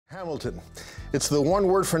Hamilton. It's the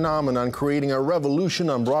one-word phenomenon creating a revolution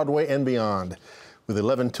on Broadway and beyond. With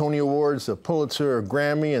 11 Tony Awards, a Pulitzer, a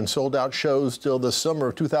Grammy, and sold-out shows till the summer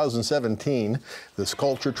of 2017, this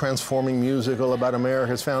culture-transforming musical about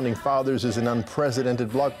America's founding fathers is an unprecedented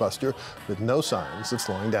blockbuster with no signs of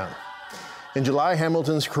slowing down. In July,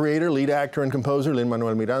 Hamilton's creator, lead actor, and composer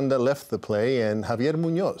Lin-Manuel Miranda left the play, and Javier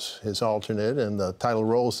Muñoz, his alternate in the title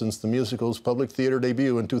role since the musical's public theater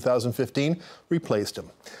debut in 2015, replaced him.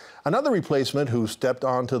 Another replacement who stepped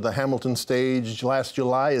onto the Hamilton stage last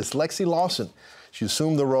July is Lexi Lawson. She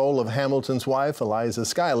assumed the role of Hamilton's wife, Eliza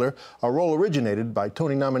Schuyler, a role originated by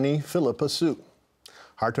Tony nominee Philippa Soo.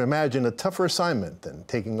 Hard to imagine a tougher assignment than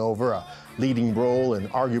taking over a leading role in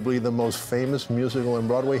arguably the most famous musical in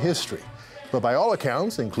Broadway history. But by all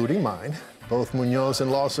accounts, including mine, both Muñoz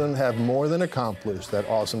and Lawson have more than accomplished that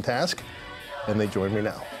awesome task, and they join me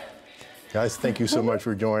now. Guys, thank you so much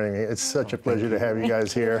for joining me. It's such a pleasure to have you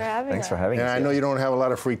guys here. Thanks for having us. And I know you don't have a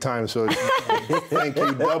lot of free time, so thank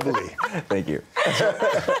you doubly. Thank you.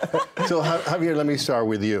 So Javier, let me start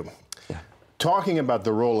with you. Yeah. Talking about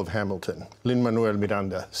the role of Hamilton, Lin-Manuel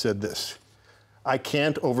Miranda said this: "I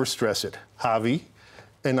can't overstress it. Javi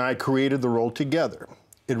and I created the role together.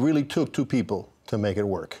 It really took two people to make it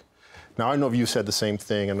work." Now, I know you said the same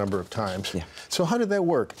thing a number of times. Yeah. So how did that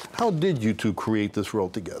work? How did you two create this role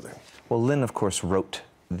together? Well, Lin, of course, wrote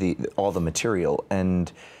all the material,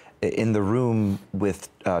 and in the room with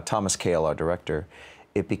Thomas Kail, our director,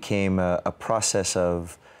 it became a process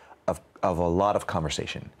of a lot of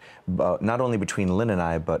conversation, not only between Lin and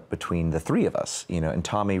I, but between the three of us, and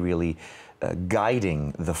Tommy really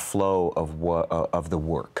guiding the flow of the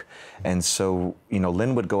work. And so,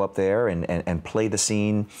 Lin would go up there and play the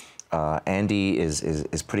scene. Andy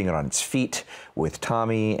is putting it on its feet with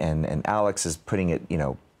Tommy, and Alex is putting it,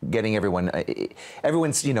 getting everyone's,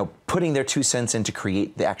 putting their 2 cents in to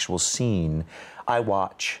create the actual scene. I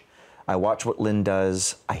watch what Lin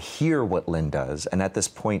does, I hear what Lin does, and at this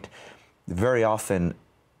point, very often,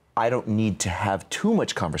 I don't need to have too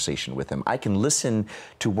much conversation with him. I can listen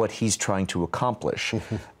to what he's trying to accomplish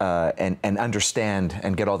and understand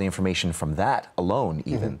and get all the information from that alone,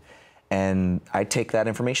 even. And I take that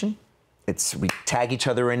information. We tag each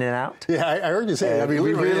other in and out. Yeah, I heard you say that. I mean,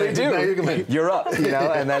 we really do. You're up,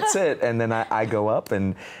 and that's it. And then I go up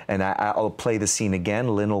and I'll play the scene again.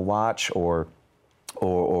 Lin will watch, or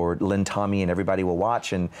Lin, Tommy, and everybody will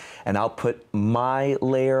watch, and I'll put my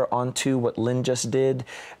layer onto what Lin just did,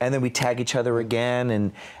 and then we tag each other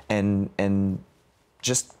again, and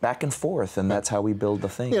just back and forth, and that's how we build the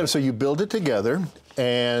thing. Yeah, so you build it together,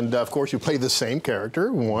 and of course you play the same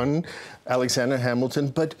character, one Alexander Hamilton,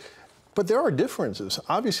 but there are differences.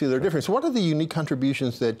 Obviously there are differences. What are the unique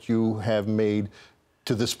contributions that you have made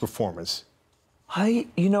to this performance? I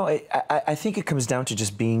think it comes down to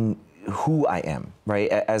just being who I am, right?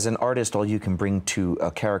 As an artist, all you can bring to a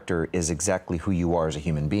character is exactly who you are as a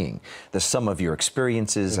human being, the sum of your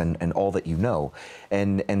experiences and all that you know.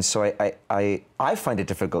 And so I find it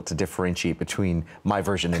difficult to differentiate between my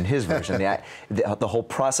version and his version. The whole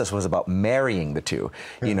process was about marrying the two,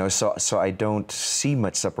 so I don't see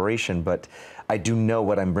much separation, but I do know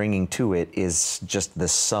what I'm bringing to it is just the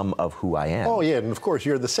sum of who I am. Oh, yeah, and of course,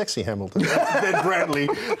 you're the sexy Hamilton. Ben Bradley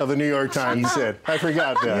of the New York Times said. I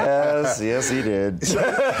forgot that. Yes, he did.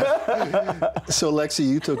 So, Lexi,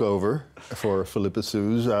 you took over for Philippa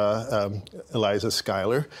Soo's Eliza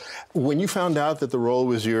Schuyler. When you found out that the role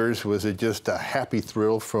was yours, was it just a happy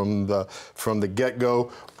thrill from the get-go,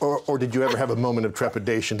 or did you ever have a moment of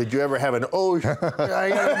trepidation? Did you ever have an, oh, I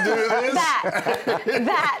gotta do this?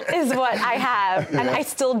 That is what I have, and I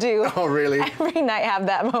still do. Oh, really? Every night I have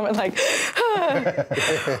that moment, like,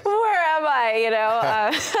 where am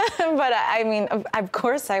I, But I mean, of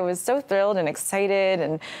course, I was so thrilled and excited,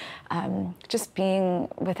 and just being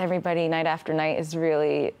with everybody night after night is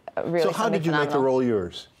really So how did you make the role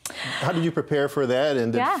yours? How did you prepare for that,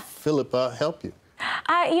 and did Philippa help you?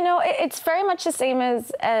 It's very much the same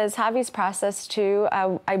as Javi's process, too.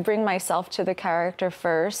 I bring myself to the character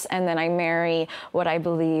first, and then I marry what I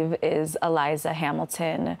believe is Eliza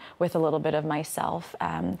Hamilton with a little bit of myself.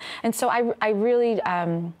 And so I really,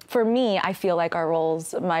 for me, I feel like our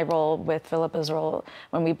roles, my role with Philippa's role,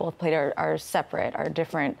 when we both played, are separate, are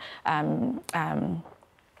different.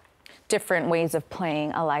 Different ways of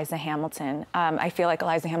playing Eliza Hamilton. I feel like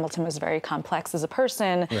Eliza Hamilton was very complex as a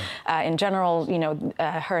person. Yeah. In general,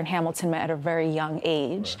 her and Hamilton met at a very young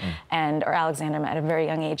age, or Alexander met at a very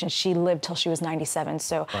young age, and she lived till she was 97.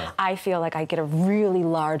 So I feel like I get a really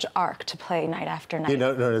large arc to play night after night.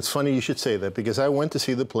 No, it's funny you should say that, because I went to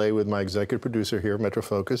see the play with my executive producer here at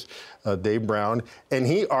MetroFocus, Dave Brown, and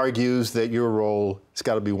he argues that your role it's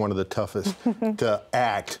got to be one of the toughest to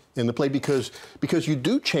act in the play because you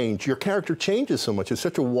do change. Your character changes so much. It's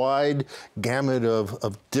such a wide gamut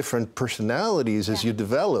of different personalities as you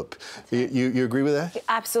develop. You agree with that?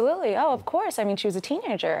 Absolutely. Oh, of course. I mean, she was a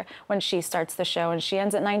teenager when she starts the show, and she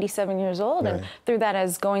ends at 97 years old. Right. And through that,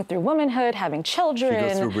 as going through womanhood, having children. She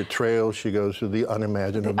goes through betrayal. She goes through the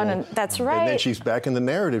unimaginable. That's right. And then she's back in the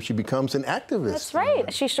narrative. She becomes an activist. That's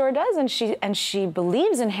right. She sure does, and she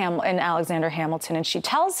believes in Alexander Hamilton, and she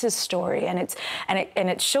tells his story, and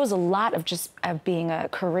it shows a lot of just being a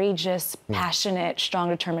courageous, passionate, strong,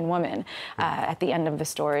 determined woman at the end of the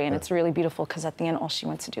story, and it's really beautiful because at the end, all she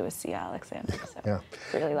wants to do is see Alexander. So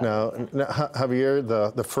really love it. Now,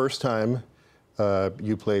 Javier, the first time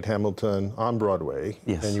you played Hamilton on Broadway,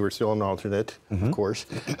 and you were still an alternate, of course.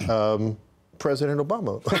 President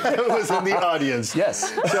Obama was in the audience.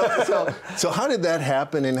 Yes. So how did that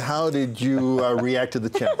happen, and how did you react to the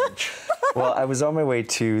challenge? Well, I was on my way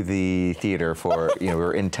to the theater for, we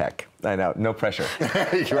were in tech. I know, no pressure.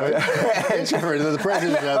 The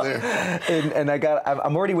president's out there. And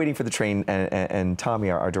I'm already waiting for the train, and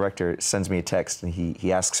Tommy, our director, sends me a text, and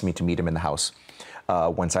he asks me to meet him in the house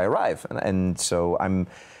once I arrive. And so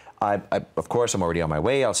of course, I'm already on my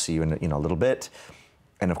way. I'll see you in a little bit.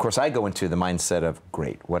 And of course, I go into the mindset of,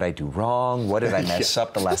 great, what did I do wrong? What did I mess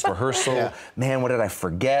up the last rehearsal? Man, what did I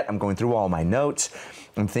forget? I'm going through all my notes.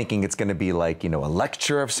 I'm thinking it's going to be like, a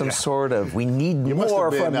lecture of some sort of, we need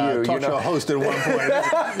more from you. You talk show host at one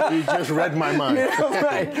point. You just read my mind.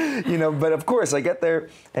 Right. But of course, I get there,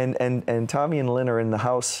 and Tommy and Lynn are in the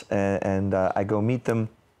house, and I go meet them,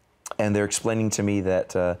 and they're explaining to me that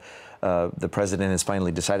the president has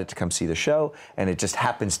finally decided to come see the show, and it just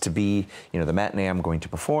happens to be, the matinee I'm going to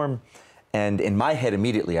perform. And in my head,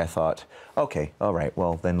 immediately, I thought, okay, all right,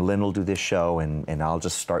 well, then Lynn will do this show, and I'll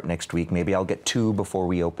just start next week. Maybe I'll get 2 before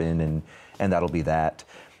we open, and that'll be that.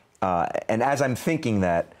 And as I'm thinking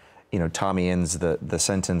that, Tommy ends the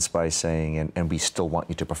sentence by saying, and we still want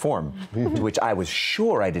you to perform, to which I was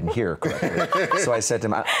sure I didn't hear correctly. So I said to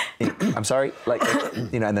him, I'm sorry,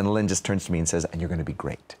 and then Lynn just turns to me and says, and you're going to be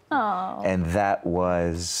great. Aww. And that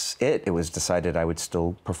was it. It was decided I would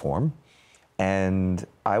still perform. And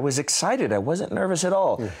I was excited. I wasn't nervous at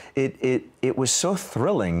all. It was so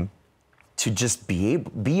thrilling to just be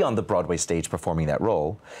on the Broadway stage performing that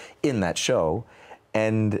role in that show,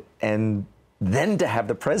 and then to have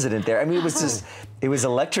the president there. I mean, it was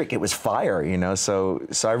electric. It was fire, So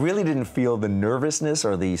I really didn't feel the nervousness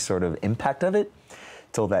or the sort of impact of it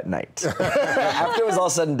till that night. After it was all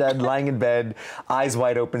said and done, lying in bed, eyes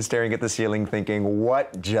wide open, staring at the ceiling, thinking,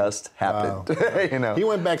 what just happened? Wow. He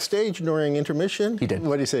went backstage during intermission? He did.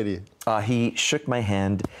 What did he say to you? He shook my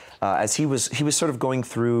hand as he was sort of going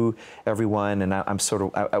through everyone, and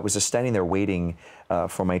I was just standing there waiting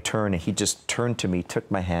for my turn, and he just turned to me,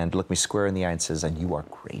 took my hand, looked me square in the eye, and says, and you are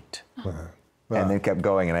great. Wow. And then kept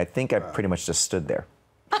going, and I think I pretty much just stood there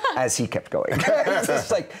as he kept going. It's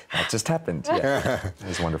just like, that just happened. Yeah. It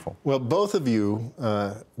was wonderful. Well, both of you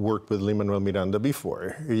worked with Lin-Manuel Miranda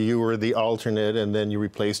before. You were the alternate, and then you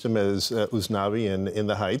replaced him as Usnavi in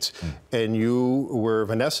The Heights. And you were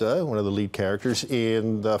Vanessa, one of the lead characters,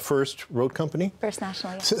 in the First Road Company. First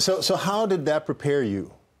National, yeah. So how did that prepare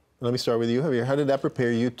you? Let me start with you, Javier. How did that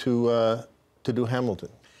prepare you to do Hamilton?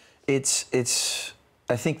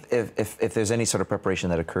 I think if there's any sort of preparation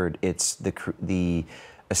that occurred, it's the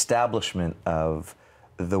establishment of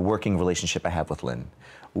the working relationship I have with Lynn,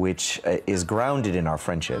 which is grounded in our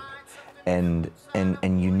friendship and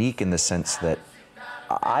unique in the sense that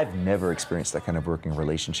I've never experienced that kind of working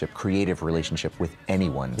relationship, creative relationship with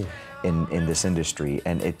anyone in this industry.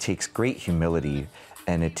 And it takes great humility,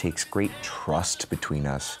 and it takes great trust between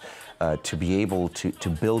us to be able to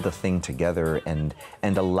build a thing together and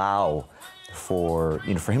allow for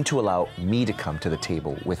him to allow me to come to the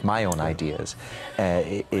table with my own ideas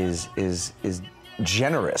is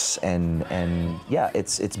generous, and yeah,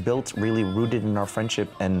 it's built really rooted in our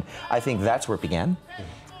friendship, and I think that's where it began,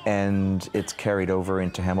 and it's carried over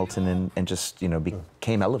into Hamilton and just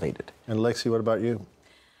became elevated. And Lexi, what about you?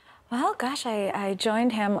 Well, gosh, I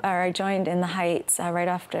joined in The Heights right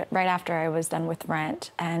after I was done with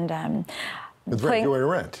Rent, and you were in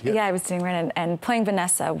Rent. Yeah, I was doing Rent, and playing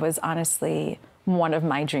Vanessa was honestly one of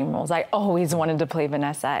my dream roles. I always wanted to play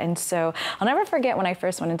Vanessa, and so I'll never forget when I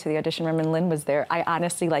first went into the audition room and Lynn was there. I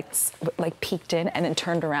honestly like peeked in and then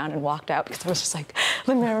turned around and walked out because I was just like,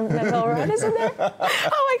 Lin-Manuel Miranda's in there. Oh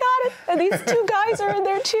my God! And these 2 guys are in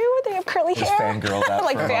there too. They have curly hair. Fangirled out.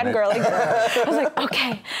 Like fangirling. I was like,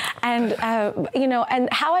 okay, and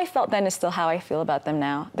and how I felt then is still how I feel about them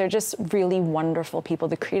now. They're just really wonderful people.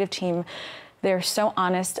 The creative team they're so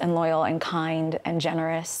honest and loyal and kind and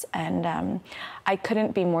generous, and I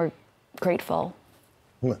couldn't be more grateful.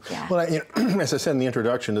 Yeah. Well, as I said in the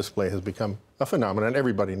introduction, this play has become a phenomenon.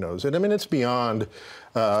 Everybody knows it. I mean, it's beyond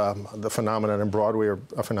the phenomenon in Broadway or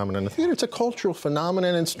a phenomenon in the theater. It's a cultural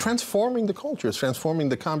phenomenon, and it's transforming the culture. It's transforming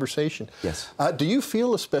the conversation. Yes. Do you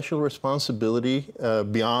feel a special responsibility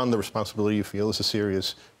beyond the responsibility you feel as a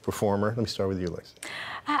serious performer? Let me start with you, Lexi.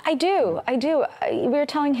 I do. We're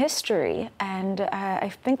telling history, and I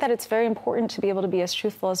think that it's very important to be able to be as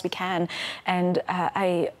truthful as we can. And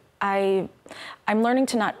I'm learning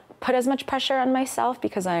to not put as much pressure on myself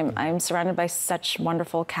because I'm surrounded by such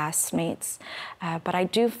wonderful castmates. But I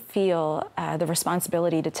do feel the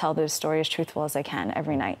responsibility to tell those stories as truthful as I can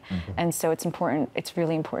every night. Mm-hmm. And so it's important. It's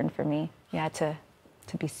really important for me, to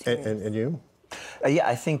be serious. And you? Yeah,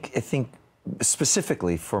 I think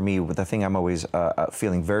specifically for me, the thing I'm always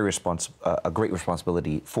feeling a great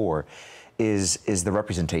responsibility for is the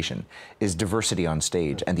representation, is diversity on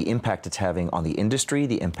stage, and the impact it's having on the industry,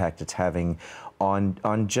 the impact it's having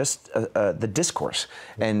on just the discourse,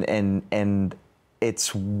 and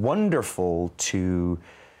it's wonderful to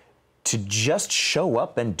just show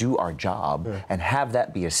up and do our job and have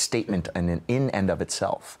that be a statement in and of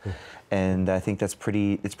itself. And I think it's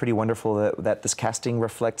pretty wonderful that this casting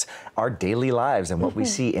reflects our daily lives and what we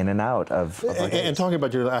see in and out of our days. And talking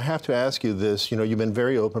about I have to ask you this. You've been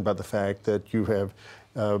very open about the fact that you have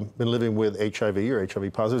been living with HIV or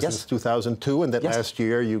HIV positive since 2002, and that last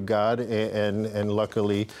year you got and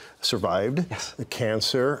luckily survived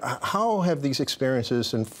cancer. How have these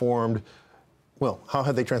experiences informed? Well, how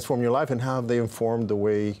have they transformed your life, and how have they informed the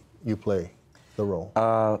way you play the role?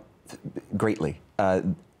 Greatly.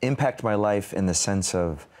 Impact my life in the sense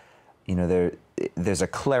of, there's a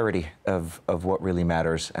clarity of what really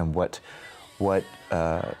matters and what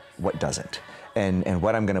doesn't, and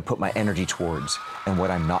what I'm going to put my energy towards and what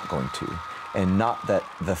I'm not going to, and not that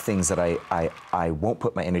the things that I won't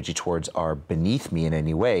put my energy towards are beneath me in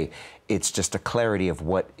any way. It's just a clarity of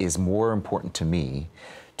what is more important to me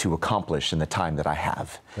to accomplish in the time that I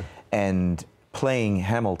have. And playing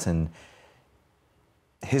Hamilton,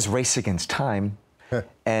 his race against time,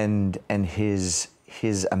 and his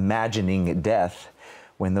imagining death,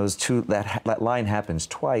 when that line happens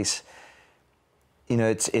twice,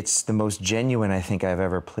 it's the most genuine I think I've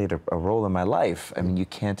ever played a role in my life. I mean, I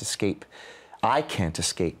can't escape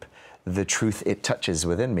the truth it touches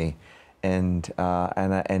within me, and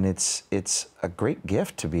it's a great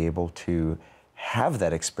gift to be able to have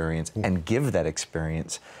that experience and give that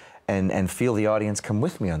experience, and feel the audience come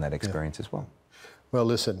with me on that experience as well. Well,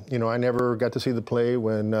 listen, I never got to see the play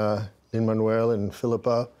when Lin-Manuel and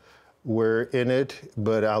Philippa were in it,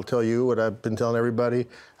 but I'll tell you what I've been telling everybody.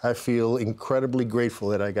 I feel incredibly grateful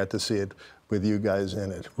that I got to see it with you guys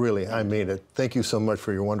in it. Really, I mean it. Thank you so much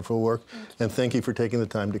for your wonderful work, and thank you for taking the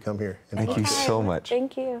time to come here. Thank you so much.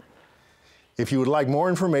 Thank you. If you would like more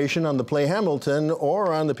information on the play Hamilton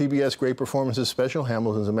or on the PBS Great Performances special,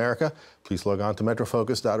 Hamilton's America, please log on to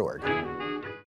metrofocus.org.